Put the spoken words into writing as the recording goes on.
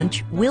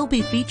we'll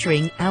be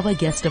featuring our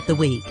guest of the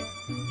week.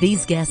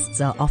 These guests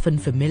are often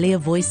familiar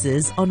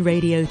voices on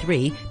Radio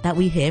 3 that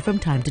we hear from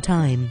time to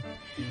time.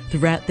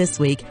 Throughout this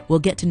week, we'll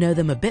get to know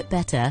them a bit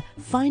better,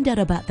 find out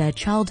about their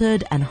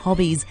childhood and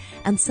hobbies,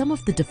 and some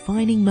of the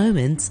defining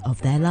moments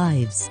of their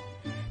lives.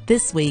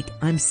 This week,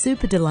 I'm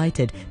super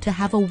delighted to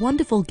have a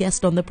wonderful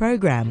guest on the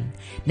program.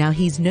 Now,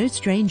 he's no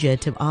stranger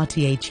to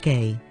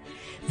RTHK.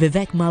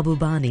 Vivek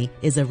Mahbubani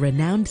is a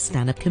renowned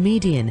stand-up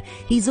comedian.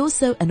 He's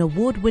also an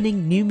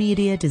award-winning new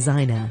media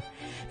designer.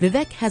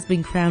 Vivek has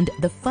been crowned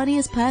the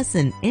funniest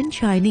person in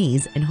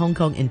Chinese in Hong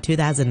Kong in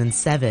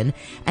 2007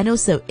 and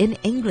also in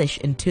English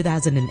in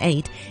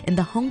 2008 in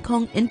the Hong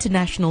Kong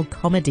International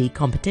Comedy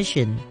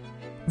Competition.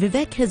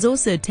 Vivek has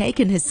also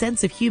taken his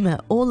sense of humor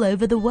all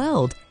over the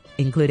world,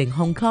 including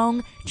Hong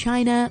Kong,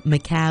 China,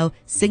 Macau,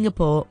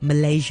 Singapore,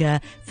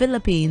 Malaysia,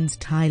 Philippines,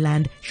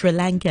 Thailand, Sri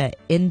Lanka,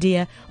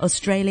 India,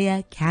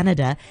 Australia,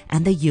 Canada,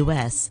 and the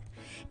US.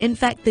 In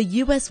fact, the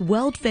US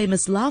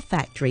world-famous Laugh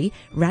Factory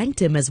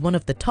ranked him as one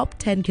of the top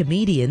 10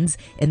 comedians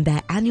in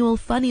their annual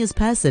Funniest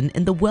Person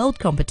in the World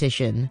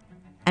competition.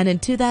 And in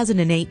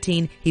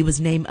 2018, he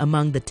was named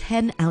among the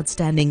 10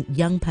 outstanding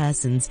young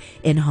persons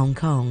in Hong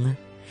Kong.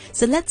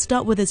 So let's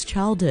start with his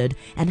childhood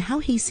and how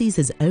he sees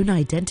his own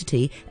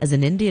identity as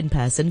an Indian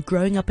person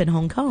growing up in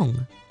Hong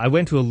Kong. I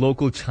went to a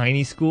local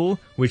Chinese school,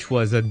 which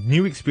was a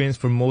new experience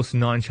for most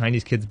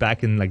non-Chinese kids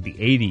back in like the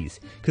 80s.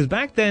 Because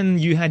back then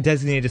you had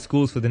designated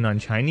schools for the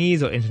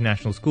non-Chinese or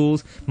international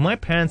schools. My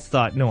parents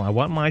thought, no, I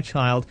want my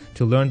child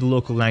to learn the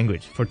local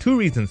language for two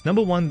reasons.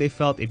 Number one, they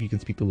felt if you can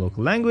speak the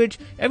local language,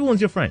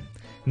 everyone's your friend.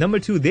 Number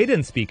two, they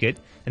didn't speak it,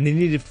 and they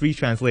needed free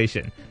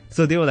translation.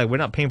 So they were like, we're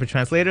not paying for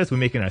translators, we're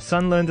making our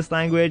son learn this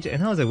language.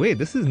 And I was like, wait,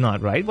 this is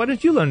not right. Why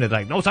don't you learn it?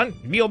 Like, no, son,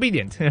 be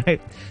obedient. Right?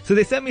 So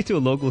they sent me to a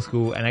local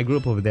school, and I grew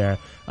up over there.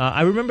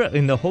 I remember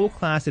in the whole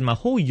class, in my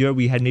whole year,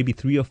 we had maybe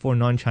 3 or 4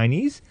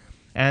 non-Chinese.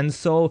 And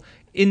so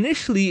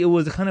initially it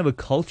was a kind of a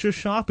culture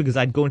shock because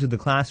I'd go into the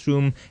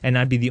classroom and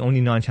I'd be the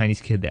only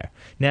non-Chinese kid there.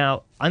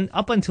 Now,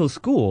 up until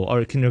school,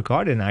 or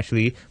kindergarten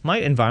actually, my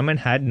environment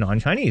had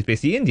non-Chinese,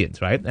 basically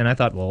Indians, right? And I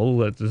thought, well,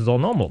 this is all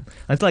normal.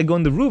 Until I go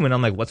in the room and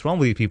I'm like, what's wrong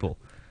with you people?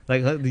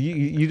 Like,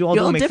 you all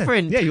don't make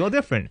different. sense. Yeah, you're all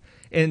different.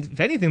 And if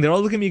anything, they're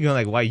all looking at me going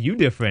like, why are you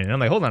different? And I'm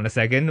like, hold on a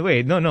second.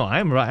 Wait, no,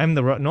 I'm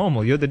the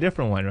normal. You're the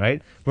different one,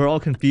 right? We're all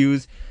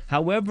confused.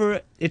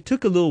 However, it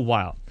took a little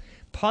while.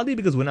 Partly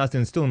because when I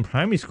was still in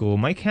primary school,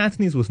 my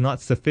Cantonese was not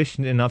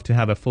sufficient enough to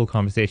have a full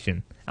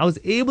conversation. I was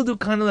able to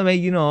kind of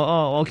like,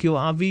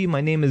 okay, V,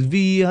 my name is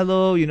V,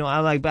 hello, I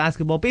like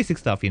basketball, basic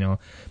stuff,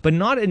 But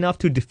not enough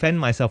to defend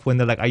myself when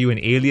they're like, are you an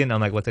alien?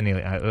 I'm like, what's an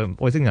alien?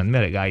 What's an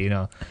unmarried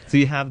guy, So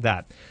you have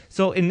that.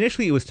 So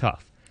initially it was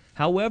tough.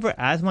 However,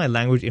 as my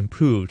language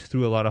improved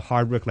through a lot of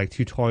hard work like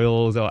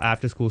tutorials or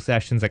after-school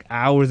sessions, like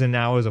hours and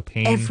hours of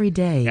pain. Every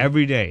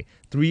day.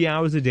 3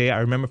 hours a day. I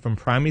remember from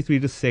primary 3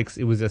 to 6,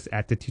 it was just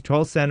at the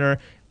tutorial center,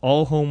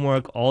 all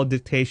homework, all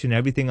dictation,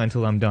 everything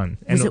until I'm done.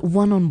 Was it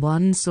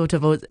one-on-one sort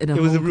of? It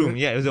was a room,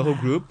 yeah, it was a whole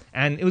group.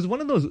 And it was one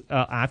of those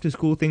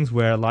after-school things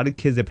where a lot of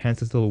kids, their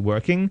parents are still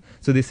working,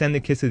 so they send the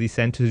kids to the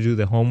center to do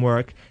the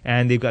homework,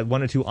 and they've got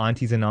 1 or 2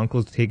 aunties and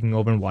uncles taking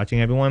over and watching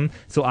everyone.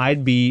 So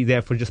I'd be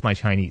there for just my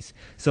Chinese.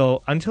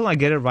 So until I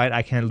get it right,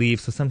 I can't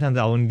leave. So sometimes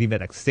I'll only leave at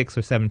like 6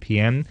 or 7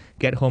 p.m.,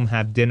 get home,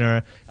 have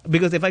dinner.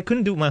 Because if I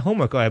couldn't do my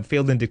homework or I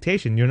failed in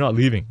dictation, you're not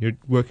leaving. You're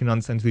working on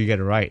this until you get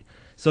it right.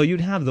 So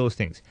you'd have those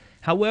things.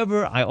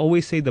 However, I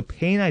always say the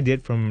pain I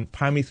did from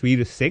primary 3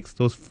 to 6,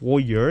 those 4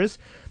 years,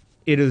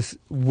 it is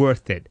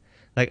worth it.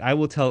 Like, I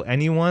will tell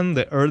anyone,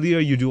 the earlier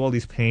you do all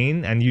these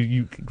pain and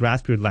you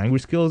grasp your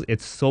language skills,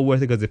 it's so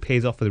worth it because it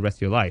pays off for the rest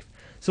of your life.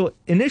 So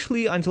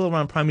initially, until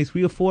around primary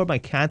 3 or 4, my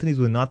Cantonese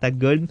was not that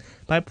good.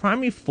 By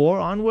primary 4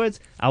 onwards,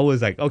 I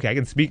was like, okay, I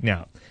can speak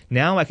now.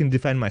 Now I can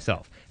defend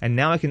myself. And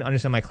now I can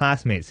understand my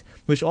classmates,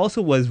 which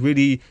also was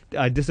really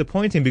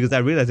disappointing because I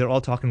realized they're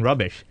all talking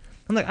rubbish.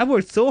 I'm like, I've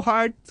worked so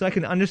hard so I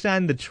can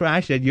understand the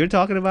trash that you're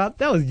talking about.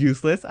 That was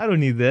useless. I don't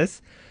need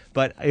this.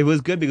 But it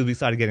was good because we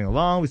started getting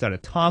along. We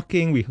started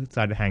talking. We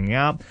started hanging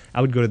out.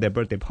 I would go to their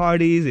birthday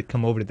parties. They'd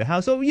come over to the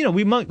house. So,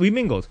 we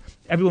mingled.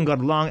 Everyone got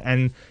along.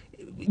 And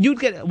you'd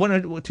get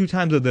 1 or 2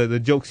 times of the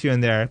jokes here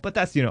and there. But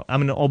that's,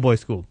 I'm in an all-boys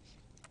school.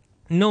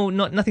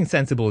 Nothing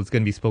sensible is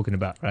going to be spoken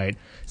about, right?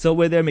 So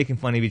we're there making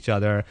fun of each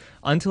other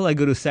until I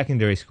go to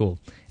secondary school.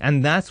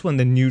 And that's when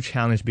the new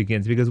challenge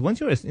begins, because once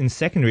you're in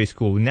secondary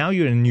school, now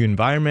you're in a new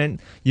environment.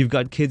 You've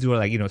got kids who are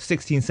like,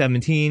 16,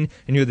 17,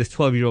 and you're this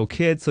 12-year-old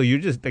kid. So you're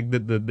just like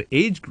the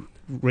age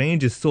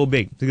range is so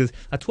big because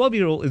a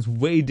 12-year-old is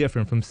way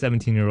different from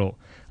 17-year-old.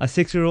 A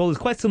 6-year-old is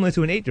quite similar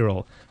to an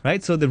 8-year-old,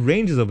 right? So the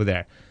range is over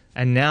there.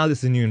 And now this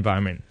is a new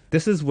environment.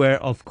 This is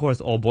where, of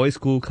course, all boys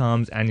school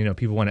comes and,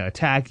 people want to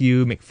attack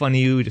you, make fun of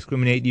you,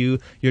 discriminate you.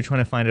 You're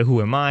trying to find out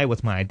who am I,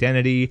 what's my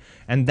identity.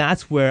 And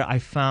that's where I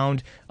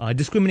found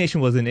discrimination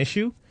was an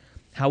issue.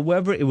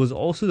 However, it was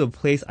also the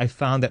place I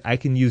found that I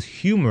can use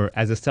humor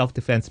as a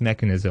self-defense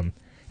mechanism.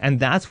 And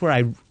that's where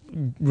I,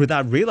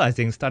 without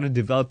realizing, started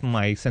developing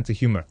my sense of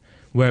humor,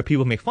 where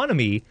people make fun of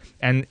me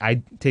and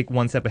I take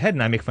one step ahead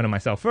and I make fun of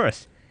myself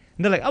first.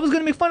 And they're like, I was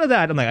going to make fun of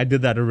that. I'm like, I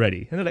did that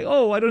already. And they're like,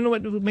 oh, I don't know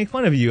what to make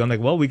fun of you. I'm like,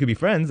 well, we could be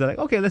friends. They're like,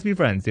 okay, let's be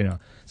friends, you know.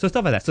 So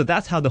stuff like that. So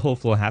that's how the whole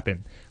flow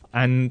happened.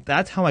 And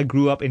that's how I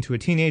grew up into a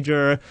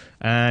teenager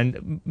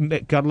and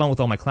got along with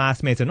all my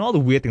classmates and all the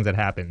weird things that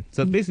happened.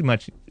 So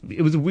basically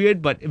it was a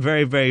weird but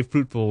very, very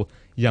fruitful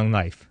young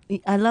life.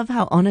 I love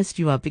how honest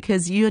you are,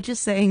 because you're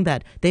just saying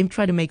that they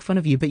try to make fun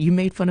of you, but you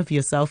made fun of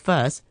yourself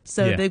first,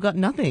 so they've got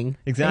nothing.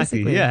 Exactly.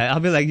 Basically. Yeah, I'll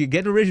be like, you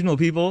get original,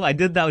 people. I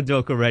did that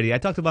joke already. I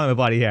talked about my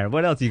body hair.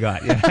 What else you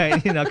got? Yeah,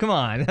 you know, come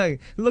on,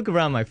 look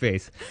around my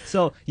face.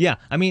 So yeah,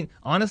 I mean,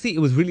 honestly, it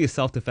was really a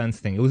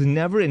self-defense thing. It was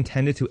never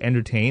intended to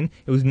entertain.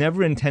 It was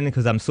never intended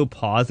because I'm so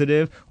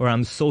positive or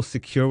I'm so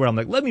secure where I'm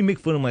like, let me make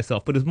fun of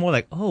myself. But it's more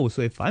like, oh,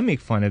 so if I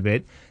make fun of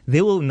it,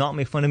 they will not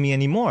make fun of me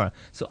anymore.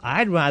 So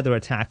I'd rather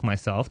attack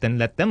myself than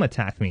let them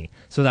attack me.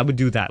 So I would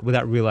do that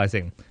without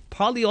realizing.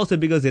 Partly also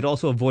because it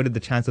also avoided the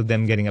chance of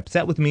them getting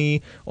upset with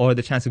me or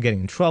the chance of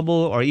getting in trouble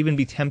or even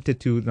be tempted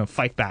to, you know,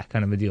 fight back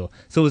kind of a deal.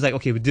 So it was like,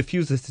 okay, we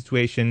diffuse the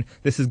situation.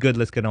 This is good.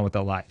 Let's get on with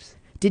our lives.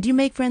 Did you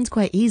make friends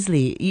quite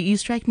easily? You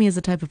strike me as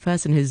the type of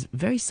person who's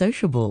very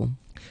sociable.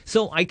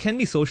 So I can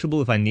be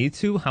sociable if I need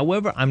to.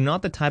 However, I'm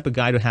not the type of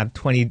guy to have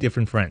 20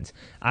 different friends.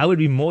 I would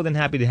be more than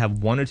happy to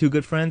have one or two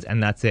good friends,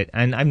 and that's it.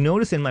 And I've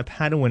noticed in my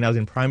pattern when I was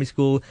in primary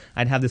school,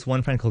 I'd have this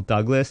one friend called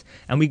Douglas,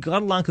 and we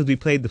got along because we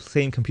played the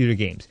same computer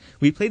games.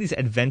 We played these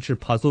adventure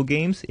puzzle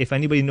games. If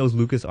anybody knows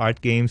LucasArts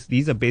games,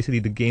 these are basically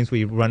the games where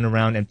you run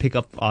around and pick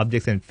up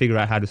objects and figure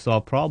out how to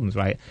solve problems,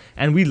 right?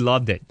 And we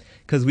loved it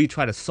because we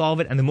try to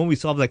solve it, and the moment we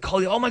solve it, like,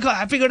 call you, oh my god,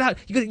 I figured it out.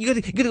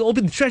 You got to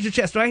open the treasure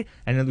chest, right?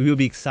 And then we would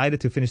be excited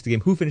to finish the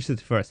game. Who finished it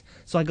first?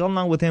 So I got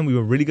along with him. We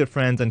were really good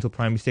friends until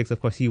primary 6.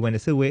 Of course, he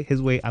went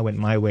his way, I went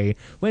my way.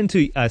 Went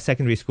to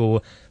secondary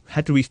school,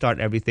 had to restart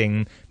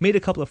everything. Made a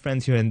couple of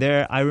friends here and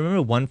there. I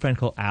remember one friend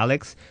called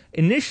Alex.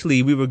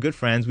 Initially, we were good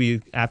friends.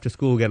 We, after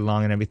school, get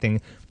along and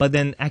everything. But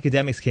then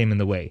academics came in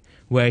the way,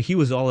 where he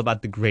was all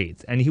about the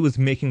grades. And he was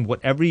making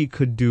whatever he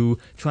could do,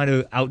 trying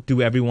to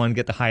outdo everyone,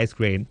 get the highest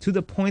grade, to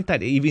the point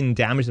that it even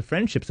damaged the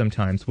friendship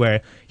sometimes,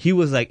 where he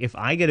was like, if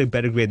I get a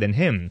better grade than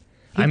him,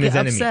 I'm his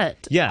enemy.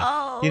 Upset. Yeah.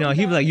 Oh, you know,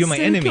 he'd be like, you're my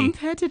so enemy.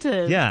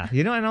 Competitive. Yeah.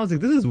 You know, and I was like,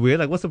 this is weird.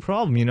 Like, what's the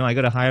problem? You know, I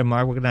got a higher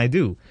mark. What can I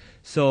do?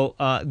 So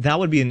that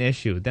would be an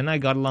issue. Then I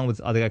got along with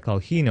this other guy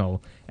called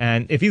Hino.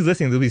 And if he's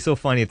listening, it'll be so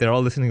funny if they're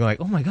all listening going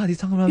like, oh my God, he's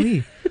talking about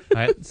me.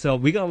 Right? So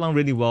we got along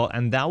really well.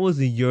 And that was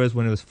the years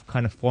when it was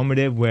kind of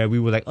formative, where we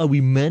were like, are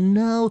we men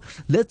now?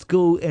 Let's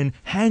go and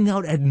hang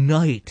out at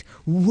night.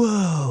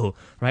 Whoa.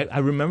 Right? I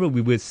remember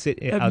we would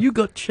sit Have you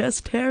got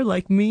chest hair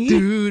like me?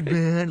 Dude,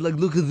 man, like,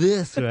 look at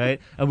this, right?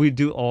 And we'd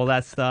do all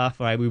that stuff,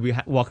 right? We'd be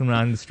walking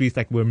around the streets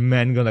like we're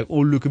men, going like, oh,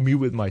 look at me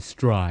with my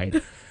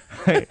stride.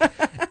 Right?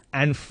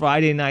 And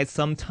Friday night,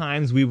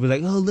 sometimes we were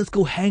like, oh, let's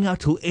go hang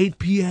out till 8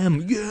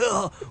 p.m.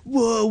 Yeah,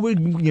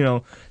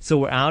 whoa, so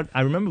we're out.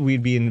 I remember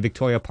we'd be in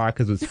Victoria Park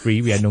because it was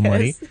free. We had no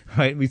money,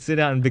 right? We'd sit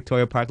out in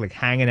Victoria Park, like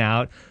hanging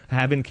out,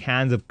 having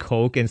cans of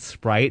Coke and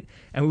Sprite.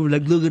 And we were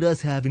like, look at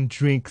us having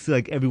drinks,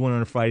 like everyone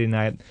on a Friday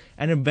night.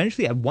 And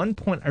eventually, at one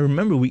point, I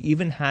remember we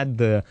even had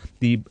the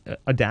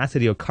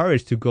audacity or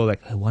courage to go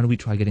like, hey, why don't we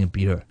try getting a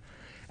beer?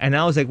 And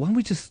I was like, why don't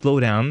we just slow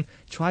down,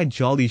 try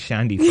Jolly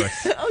Shandy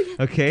first?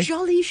 Okay?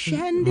 Jolly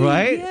Shandy,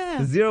 right? yeah.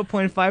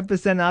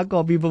 0.5%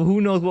 alcohol, people. Who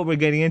knows what we're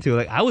getting into?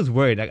 Like, I was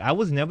worried. Like, I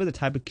was never the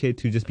type of kid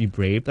to just be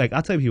brave. Like,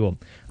 I'll tell people,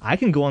 I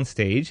can go on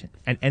stage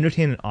and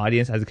entertain an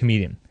audience as a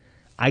comedian.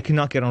 I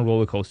cannot get on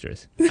roller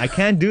coasters. I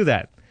can't do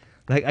that.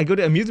 Like, I go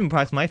to amusement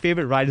parks. My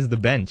favorite ride is the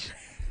bench.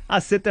 I'll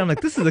sit there. I'm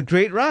like, this is a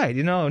great ride.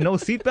 You know, no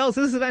seatbelts.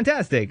 This is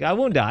fantastic. I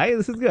won't die.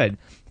 This is good.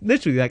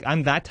 Literally, like,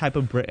 I'm that type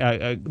of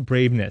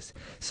braveness.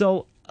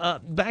 So,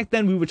 back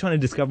then, we were trying to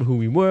discover who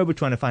we were. We're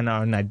trying to find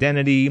our own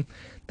identity.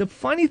 The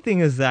funny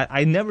thing is that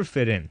I never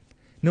fit in.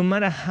 No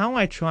matter how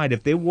I tried,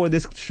 if they wore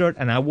this shirt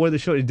and I wore the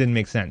shirt, it didn't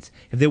make sense.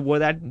 If they wore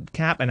that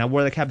cap and I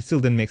wore the cap, it still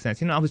didn't make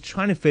sense. You know, I was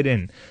trying to fit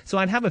in. So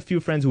I'd have a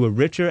few friends who were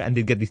richer and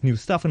they'd get these new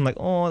stuff. And I'm like,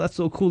 oh, that's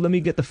so cool. Let me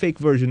get the fake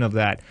version of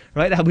that.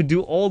 Right? I would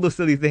do all those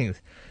silly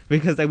things.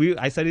 Because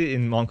I studied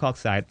in Mongkok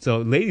side. So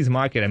ladies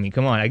market, I mean,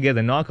 come on, I get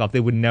the knockoff. They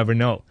would never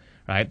know.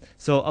 Right?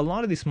 So a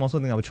lot of these small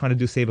things I was trying to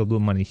do, save a little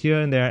money here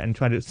and there and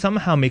try to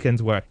somehow make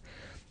ends work.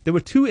 There were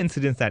two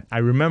incidents that I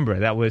remember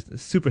that was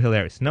super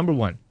hilarious. Number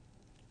one,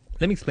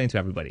 let me explain to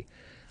everybody.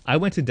 I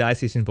went to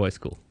Diocesan Boys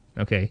School,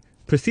 okay?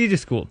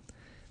 Prestigious school.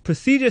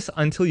 Prestigious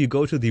until you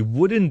go to the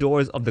wooden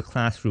doors of the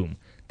classroom.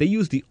 They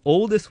use the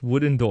oldest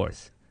wooden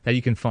doors that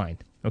you can find,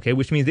 okay?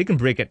 Which means they can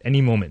break at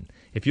any moment.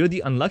 If you're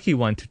the unlucky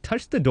one to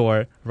touch the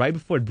door right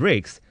before it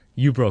breaks,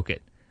 you broke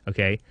it,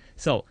 okay?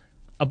 So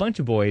a bunch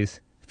of boys,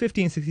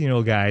 15,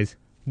 16-year-old guys,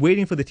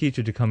 waiting for the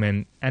teacher to come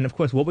in. And of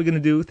course, what we're going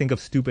to do, think of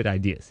stupid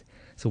ideas.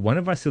 So one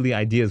of our silly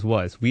ideas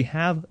was we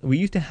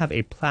used to have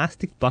a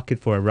plastic bucket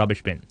for a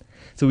rubbish bin.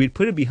 So we'd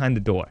put it behind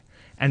the door.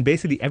 And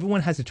basically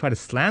everyone has to try to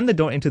slam the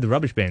door into the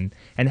rubbish bin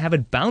and have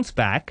it bounce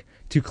back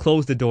to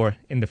close the door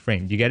in the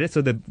frame. You get it?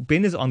 So the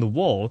bin is on the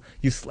wall.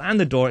 You slam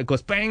the door, it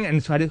goes bang,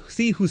 and try to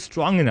see who's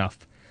strong enough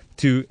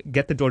to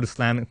get the door to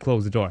slam and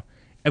close the door.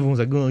 everyone's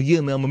like, oh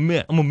yeah, man,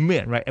 I'm a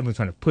man, right? Everyone's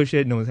trying to push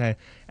it. No one's had,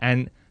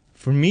 and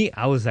for me,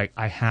 I was like,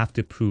 I have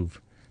to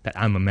prove that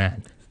I'm a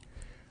man.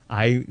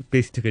 I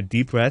basically took a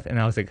deep breath and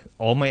I was like,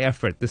 all my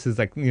effort. This is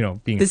like,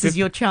 being. This is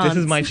your chance. This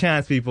is my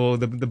chance, people.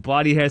 The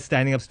body hair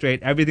standing up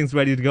straight. Everything's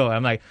ready to go.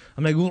 I'm like,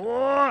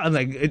 whoa! I'm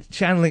like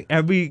channeling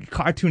every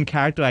cartoon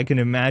character I can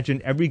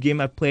imagine. Every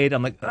game I've played,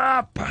 I'm like,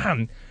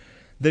 bam!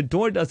 The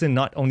door doesn't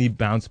not only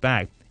bounce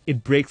back,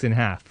 it breaks in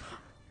half.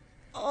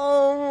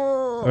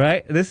 Oh.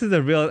 Right? This is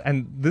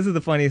this is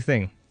the funniest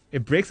thing.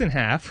 It breaks in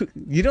half.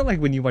 You know, like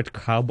when you watch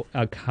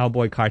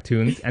cowboy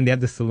cartoons and they have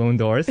the saloon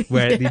doors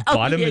where the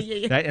bottom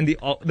is right and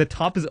the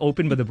top is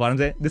open but the bottom's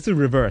there. This is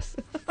reverse.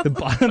 The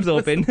bottom's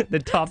open, the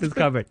top is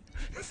covered.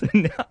 So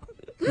now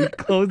we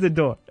close the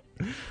door.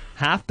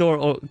 Half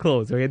door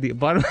closed. Okay, the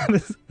bottom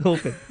is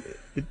open.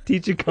 The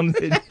teacher comes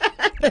in.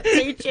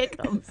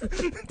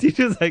 The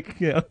teacher's like,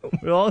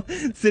 we're all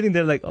sitting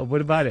there like, oh,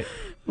 what about it?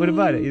 What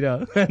about it?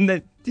 And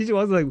the teacher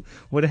was like,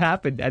 what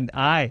happened? And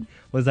I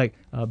was like,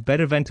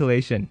 better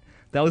ventilation.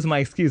 That was my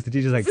excuse. The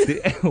teacher's like,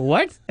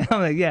 what? And I'm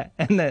like, yeah.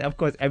 And then, of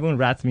course, everyone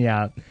rats me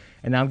out.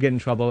 And now I'm getting in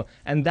trouble.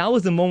 And that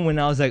was the moment when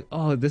I was like,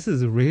 oh, this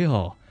is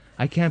real.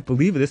 I can't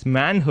believe it. This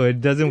manhood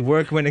doesn't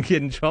work when I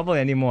get in trouble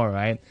anymore,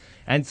 right?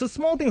 And so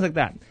small things like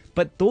that.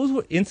 But those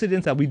were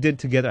incidents that we did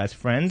together as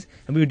friends,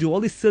 and we would do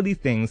all these silly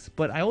things.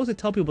 But I always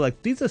tell people,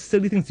 like, these are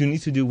silly things you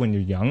need to do when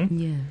you're young.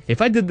 Yeah.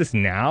 If I did this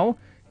now,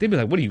 they'd be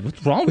like,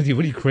 what's wrong with you?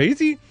 What are you,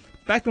 crazy?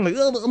 Back then, like,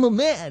 oh, I'm a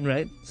man,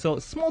 right? So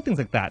small things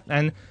like that.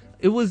 And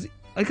it was,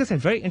 like I said,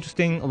 very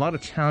interesting, a lot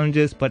of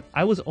challenges, but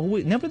I was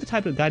always never the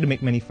type of guy to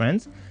make many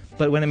friends.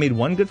 But when I made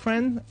one good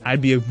friend,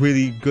 I'd be a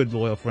really good,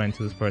 loyal friend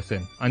to this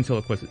person until,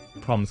 of course,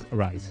 problems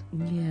arise.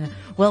 Yeah.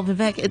 Well,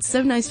 Vivek, it's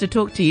so nice to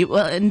talk to you.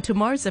 Well, in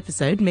tomorrow's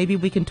episode, maybe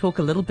we can talk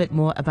a little bit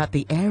more about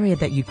the area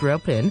that you grew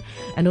up in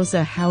and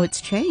also how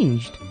it's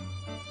changed.